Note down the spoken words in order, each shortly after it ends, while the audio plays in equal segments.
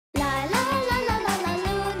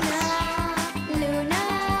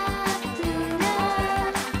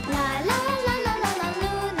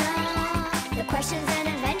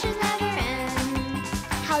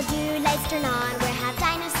turn on? Where have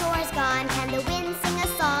dinosaurs gone? Can the wind sing a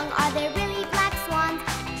song? Are there really black swans?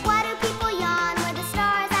 Why do people yawn? Where the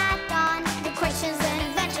stars at dawn? The questions and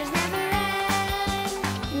adventures never end.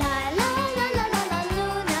 La la la la la la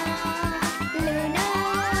Luna, Luna,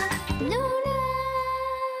 Luna.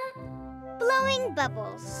 Blowing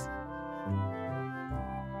bubbles.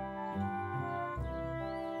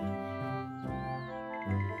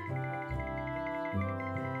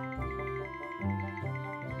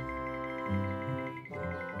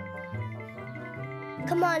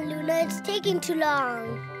 Come on, Luna, it's taking too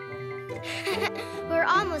long. We're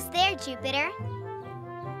almost there, Jupiter.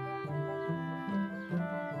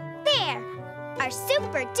 There! Our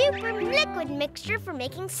super-duper liquid mixture for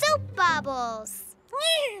making soap bubbles.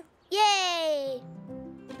 Yay!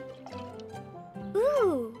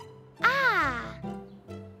 Ooh! Ah!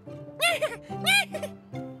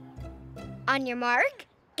 On your mark,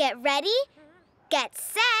 get ready, get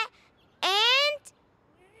set, and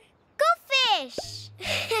go fish!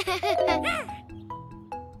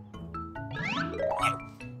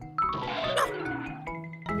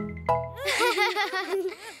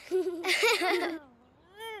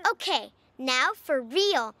 Okay, now for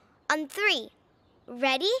real. On 3.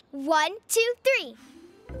 Ready? 1, 2, 3.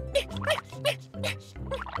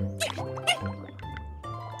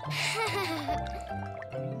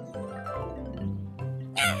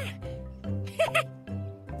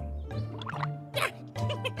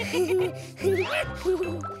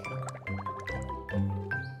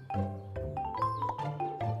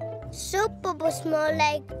 Soap bubbles smell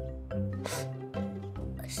like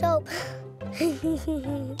soap.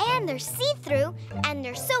 And they're see-through, and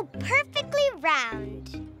they're so perfectly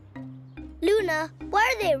round. Luna, why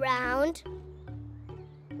are they round?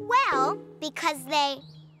 Well, because they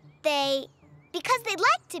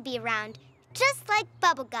like to be round, just like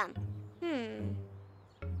bubblegum.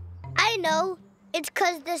 I know. It's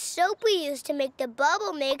 'cause the soap we used to make the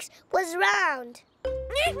bubble mix was round.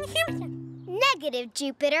 Negative,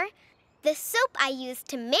 Jupiter. The soap I used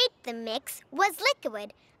to make the mix was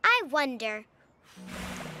liquid. I wonder,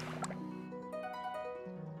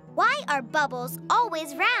 why are bubbles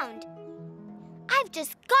always round? I've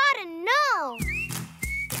just gotta know.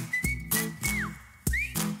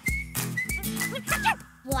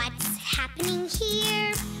 What's happening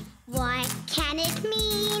here? What can it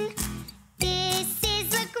mean? This is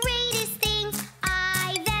the greatest thing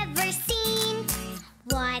I've ever seen.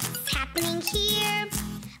 What's happening here?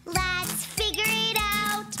 Let's figure it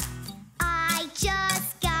out. I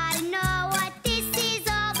just gotta know what this is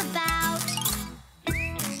all about.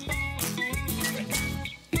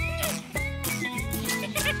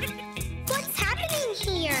 What's happening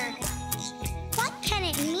here? What can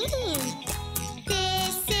it mean?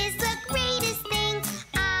 This is the greatest thing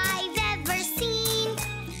I've ever seen.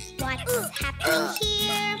 What's happening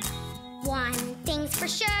here? One thing's for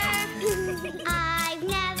sure. I've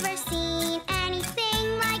never seen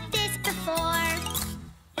anything like this before.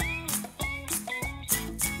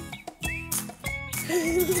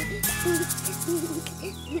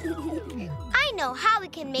 I know how we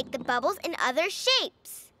can make the bubbles in other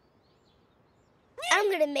shapes. I'm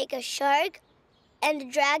gonna make a shark and a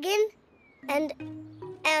dragon and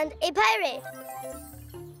a pirate.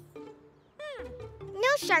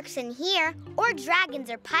 No sharks in here, or dragons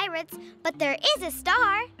or pirates, but there is a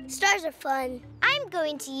star. Stars are fun. I'm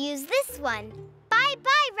going to use this one.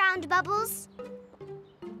 Bye-bye, round bubbles.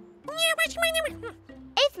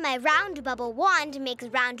 If my round bubble wand makes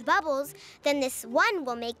round bubbles, then this one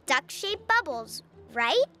will make duck-shaped bubbles,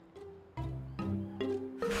 right?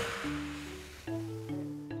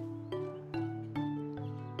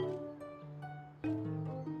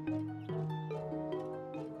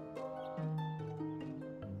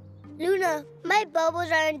 Luna, my bubbles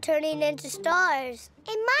aren't turning into stars.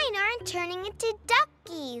 And mine aren't turning into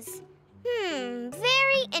duckies.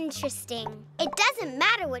 Very interesting. It doesn't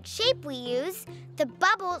matter what shape we use. The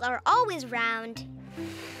bubbles are always round.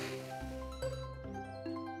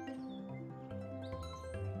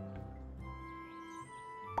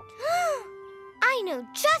 I know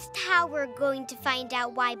just how we're going to find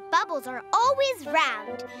out why bubbles are always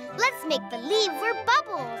round. Let's make believe we're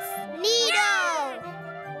bubbles. Neato!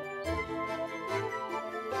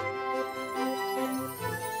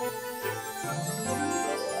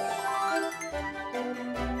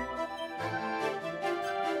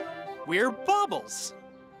 We're bubbles.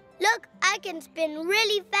 Look, I can spin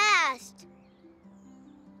really fast.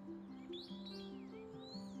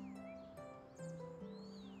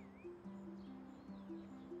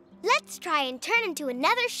 Let's try and turn into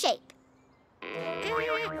another shape.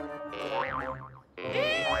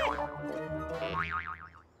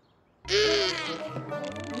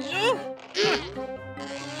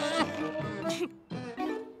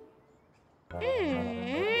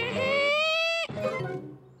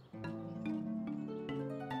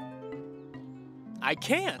 I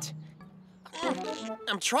can't.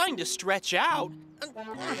 I'm trying to stretch out,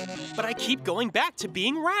 but I keep going back to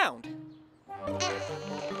being round.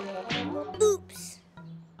 Oops.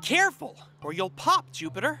 Careful, or you'll pop,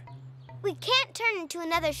 Jupiter. We can't turn into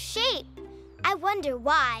another shape. I wonder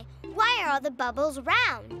why. Why are all the bubbles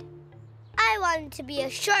round? I want it to be a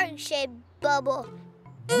shark-shaped bubble.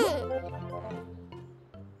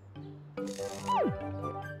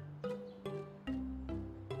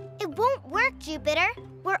 It won't work, Jupiter.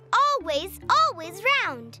 We're always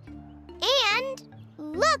round. And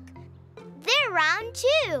look, they're round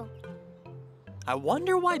too. I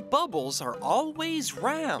wonder why bubbles are always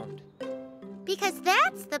round. Because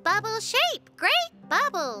that's the bubble shape. Great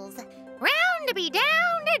bubbles.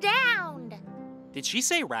 Round-a-be-down-a-down. Did she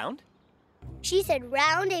say round? She said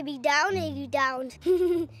round, a be down, a be down.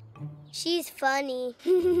 She's funny.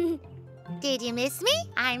 Did you miss me?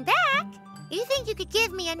 I'm back. You think you could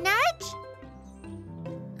give me a nudge?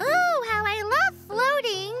 Oh, how I love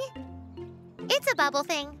floating. It's a bubble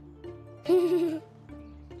thing.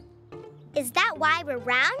 Is that why we're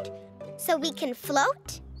round? So we can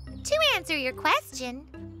float? To answer your question,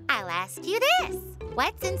 I'll ask you this.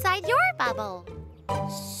 What's inside your bubble?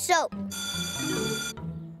 Soap.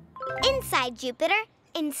 Inside, Jupiter.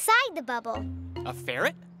 Inside the bubble. A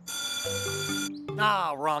ferret?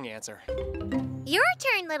 Ah, wrong answer. Your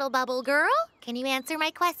turn, little bubble girl. Can you answer my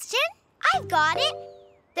question? I've got it.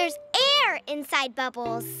 There's air inside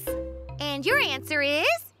bubbles. And your answer is,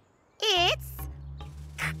 it's...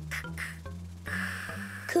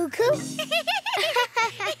 Cuckoo?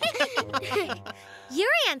 Your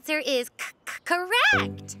answer is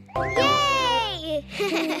correct. Yay!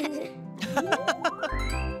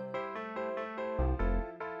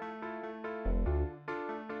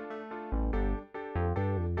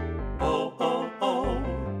 Oh, oh, oh,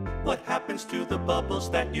 what happens to the bubbles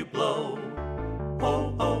that you blow?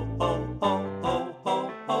 Oh, oh, oh, oh, oh,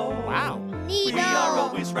 oh, oh. Wow. We are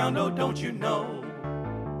always round, oh, don't you know?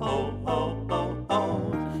 Oh, oh, oh,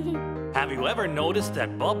 oh. Have you ever noticed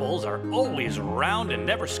that bubbles are always round and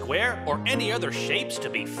never square or any other shapes to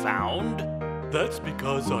be found? That's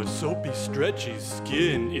because our soapy, stretchy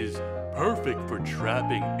skin is perfect for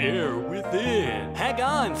trapping air within. Hang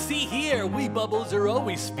on, see here, we bubbles are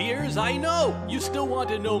always spheres, I know. You still want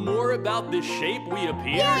to know more about the shape we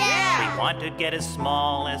appear? Yeah! We want to get as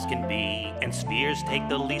small as can be, and spheres take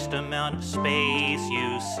the least amount of space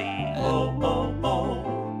you see. Oh, oh, oh,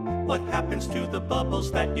 what happens to the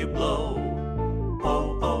bubbles that you blow?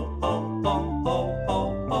 Oh, oh, oh, oh, oh,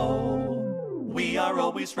 oh, oh. We are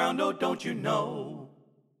always round, oh, don't you know?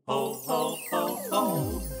 Oh, oh, oh,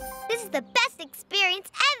 oh. This is the best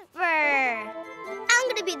experience ever! I'm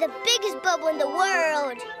gonna be the biggest bubble in the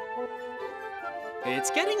world. It's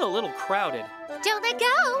getting a little crowded. Don't let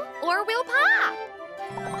go, or we'll pop.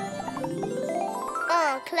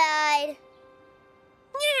 Oh, Clyde.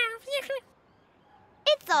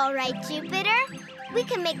 It's all right, Jupiter. We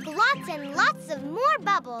can make lots and lots of more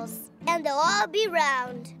bubbles. And they'll all be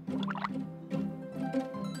round.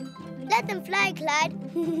 Let them fly, Clyde.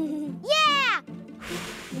 Yeah!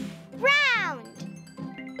 Round!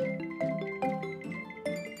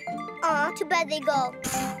 Aw, too bad they go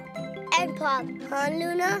and pop, huh,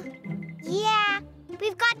 Luna? Yeah,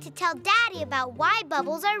 we've got to tell Daddy about why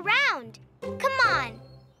bubbles are round. Come on,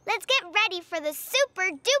 let's get ready for the Super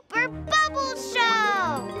Duper Bubble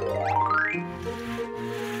Show!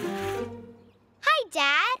 Hi,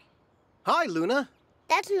 Dad. Hi, Luna.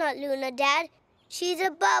 That's not Luna, Dad. She's a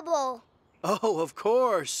bubble. Oh, of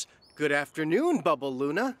course. Good afternoon, Bubble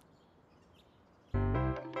Luna.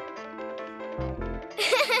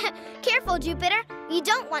 Careful, Jupiter. You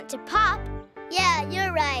don't want to pop. Yeah,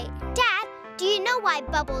 you're right. Dad, do you know why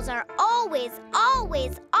bubbles are always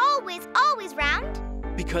round?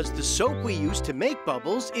 Because the soap we use to make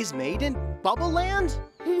bubbles is made in Bubble Land.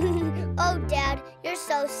 Oh, Dad, you're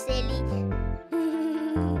so silly.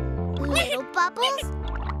 Little bubbles,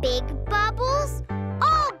 big bubbles,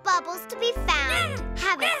 all bubbles to be found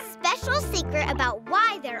have a special secret about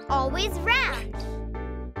why they're always round.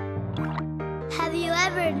 Have you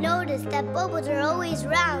ever noticed that bubbles are always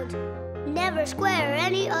round, never square or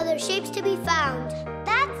any other shapes to be found?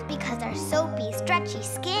 That's because our soapy, stretchy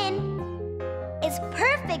skin is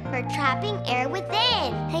perfect for trapping air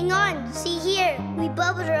within. Hang on, see here, we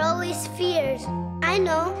bubbles are always spheres. I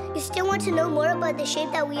know, you still want to know more about the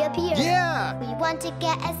shape that we appear. Yeah! We want to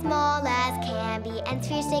get as small as can be, and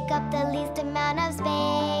spheres take up the least amount of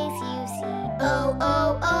space you see. Oh,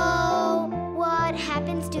 oh, oh, what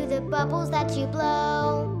happens to the bubbles that you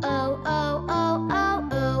blow? Oh, oh, oh, oh,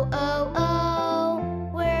 oh, oh, oh,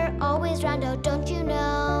 we're always round, oh, don't you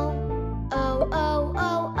know? Oh, oh,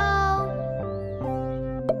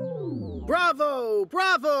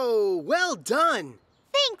 bravo! Well done!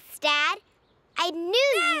 Thanks, Dad. I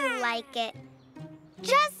knew you'd like it.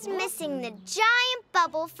 Just missing the giant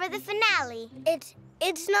bubble for the finale.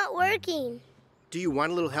 It's not working. Do you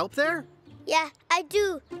want a little help there? Yeah, I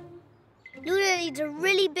do. Luna needs a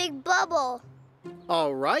really big bubble.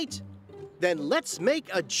 All right. Then let's make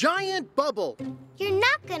a giant bubble. You're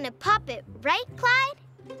not gonna pop it, right, Clyde?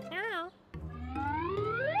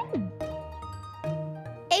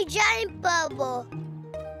 A giant bubble.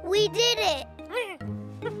 We did it.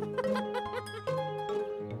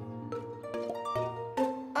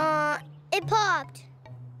 It popped.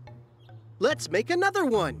 Let's make another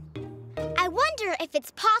one. I wonder if it's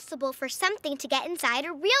possible for something to get inside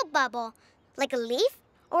a real bubble, like a leaf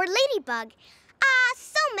or ladybug.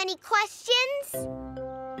 So many questions.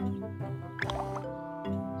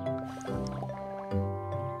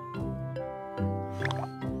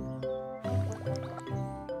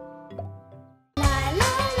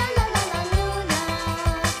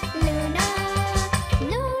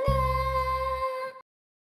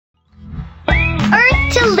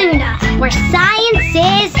 Earth to Luna, where science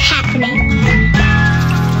is happening.